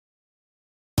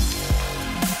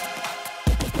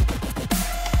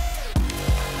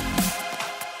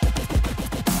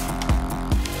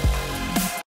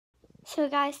So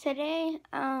guys, today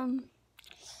I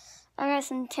got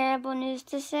some terrible news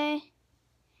to say,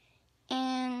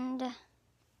 and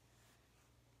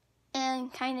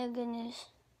kind of good news.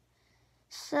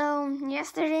 So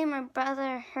yesterday my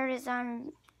brother hurt his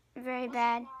arm very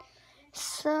bad.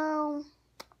 So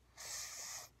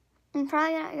I'm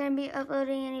probably not gonna be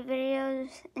uploading any videos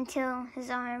until his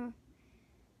arm,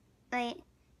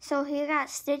 so he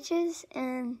got stitches,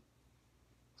 and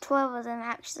 12 of them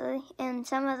actually, and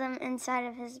some of them inside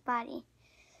of his body.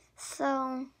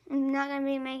 So I'm not gonna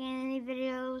be making any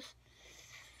videos,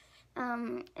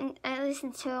 at least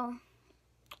until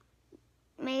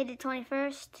May the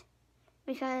 21st,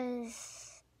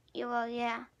 because, well,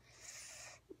 yeah.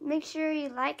 Make sure you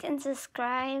like and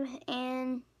subscribe,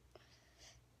 and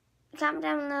comment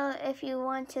down below if you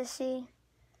want to see,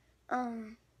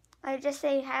 I just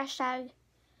say hashtag,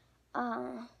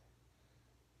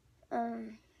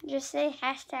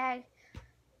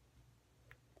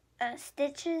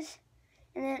 stitches,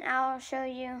 and then I'll show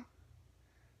you,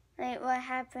 what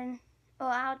happened. Well,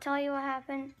 I'll tell you what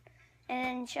happened, and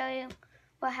then show you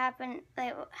what happened,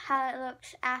 how it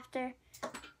looks after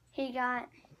he got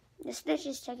the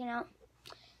stitches taken out.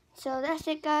 So that's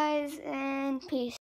it, guys, and peace.